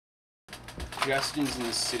Suggestions in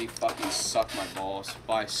this city fucking suck my balls.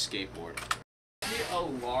 Buy a skateboard. See a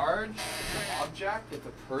large object with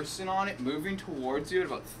a person on it moving towards you at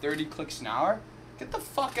about 30 clicks an hour? Get the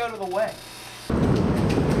fuck out of the way.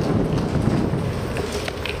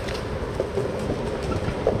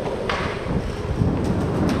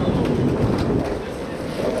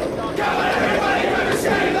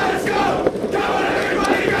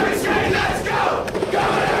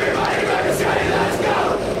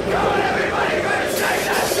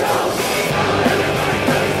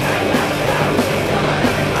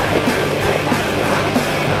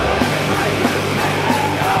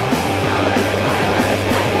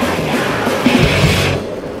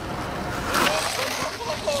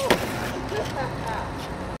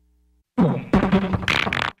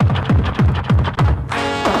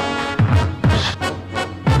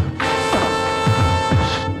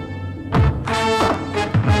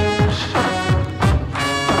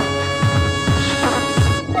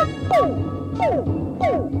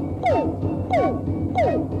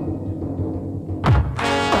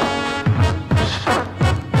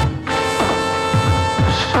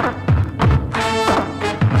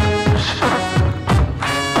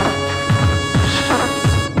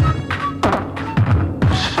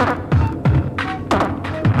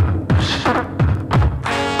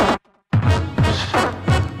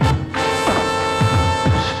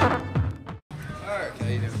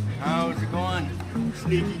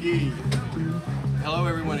 Hello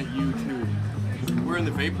everyone at YouTube. We're in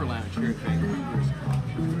the Vapour Lounge here at Vancouver's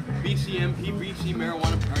BCMP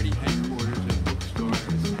Marijuana Party headquarters and bookstore.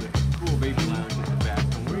 This is the cool Vapour Lounge at the back.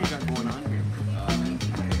 And what do you got going on here?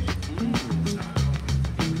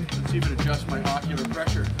 Let's see if it adjusts my ocular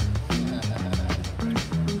pressure.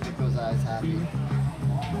 Make those eyes happy.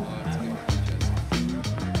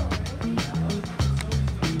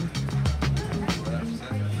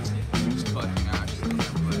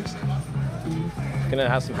 Gonna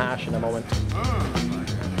have some hash in a moment. So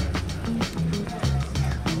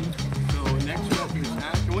next up is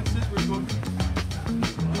hash. And what's this we're smoking?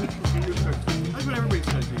 That's what everybody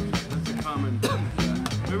says these days. That's a common.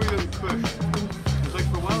 Everybody kush. It's like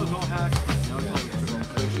for a while it was all hash. Now it's all kush.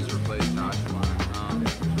 Kush has replaced hash plant.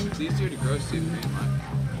 It's easier to grow super in life.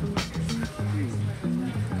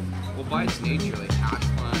 Well, by its nature, like hash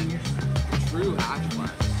plant, true hash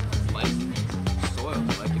plants, like soil,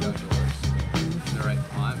 like it outdoors. The right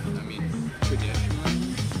climate. I mean,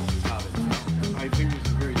 traditionally, that's how they grow. I think it's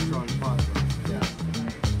a very strong pot. Yeah.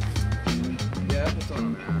 Yeah, it's on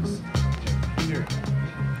an ass. Here.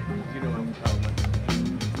 You know how much.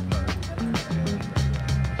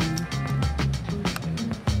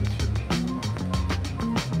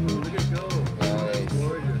 Look at go. Nice.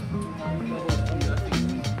 Gorgeous.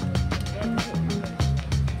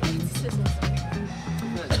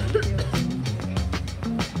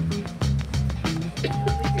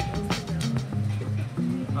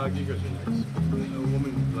 Gigas are nice. A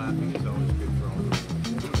woman laughing is always good for all of us.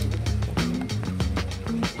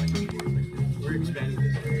 We're expanding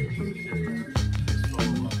this area because this area is full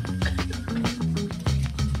of love.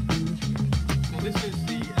 So this is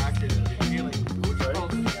the actor that we're inhaling. What's it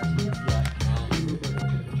called?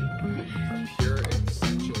 Pure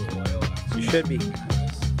essential oil. You should be.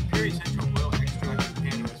 Pure essential oil extract from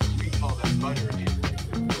cannabis. We call that butter.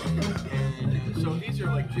 And so these are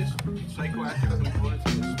like just psychoactive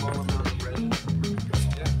components in a small amount of resin.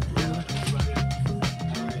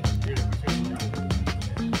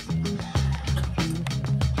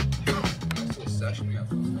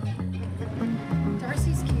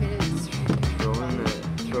 Darcy's committed.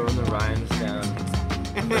 Throwing the rhymes down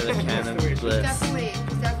for the cannabis bliss.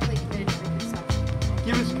 He's definitely committed to himself.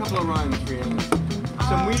 Give us a couple of rhymes, Brianna.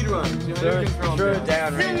 Some weed rhymes. You know, you can Throw it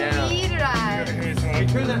down right now. Some meat rides. Hey,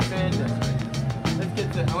 turn that fan down. Let's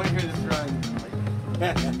get the. I want to hear this rhyme.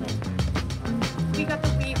 We got the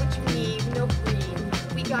weed, what you need, no green.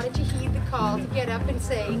 We got it to heed the call to get up and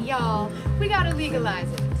say, y'all, we gotta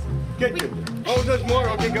legalize it. Good. Oh, there's more.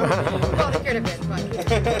 Okay, go. Well, it could have been, but.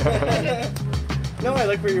 No, I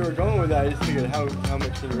like where you were going with that. I just figured how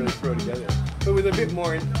much can you really throw together. But with a bit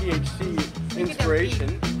more THC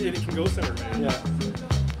inspiration, it can go somewhere, man. Yeah.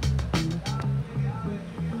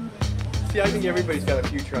 See, I think everybody's got a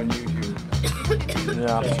future on YouTube.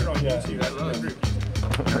 Yeah. Yeah.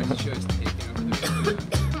 Darcy show is taking over the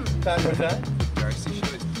Vapour. What's that? Darcy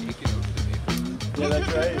show is taking over the Vapour. Yeah,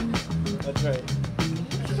 that's right. That's right.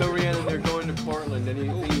 So, Rhiannon, they're going to Portland.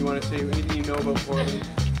 Anything you want to say? Anything you know about Portland?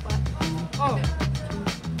 Oh.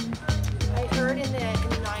 I heard in the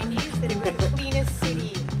 90s that it was the cleanest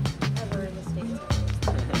city ever in the States. I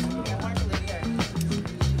wanted to live there.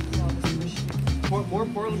 More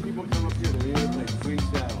more Portland people come up here than any other place. Queen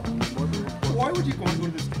Seattle. More people. Why would you want to go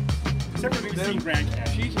to this? Except for maybe seeing Grand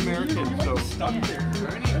Canyon. She's American, so Stuck there.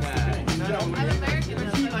 no, I'm American,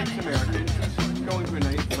 but she I'm likes not American. She's going to a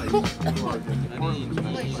nice place.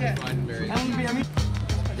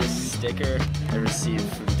 This sticker I received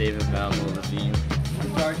from David Malmo Levine,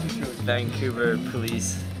 Vancouver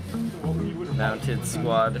Police Mounted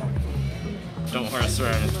Squad. Don't horse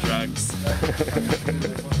around with drugs.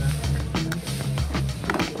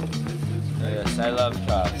 Yes, I love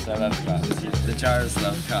cops. I love cops. The Jars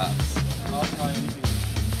love cops.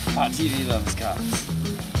 Hot TV loves cops.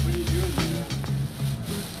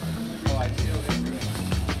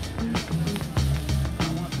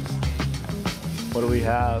 What do we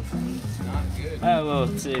have? Oh, well,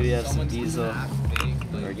 today we have some diesel,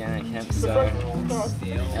 organic hemp star,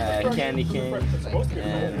 Candy King,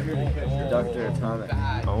 and Dr. Atomic.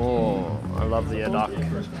 Oh, I love the doc.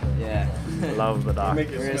 Yeah. Love the doc. We're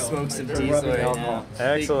gonna smoke some diesel right now.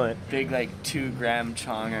 Excellent. Big like 2-gram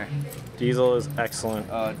chonger. Diesel is excellent.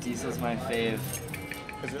 Oh, diesel's my fave.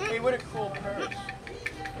 Hey, what a cool purse.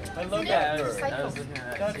 I love Yeah, that it's purse. like- I was looking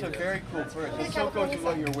at that That's too. a very cool purse. It so goes with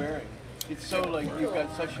what you're wearing. It's so like you've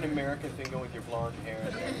got such an American thing going with your blonde hair.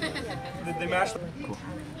 They match.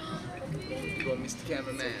 Mr.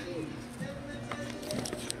 Cameraman.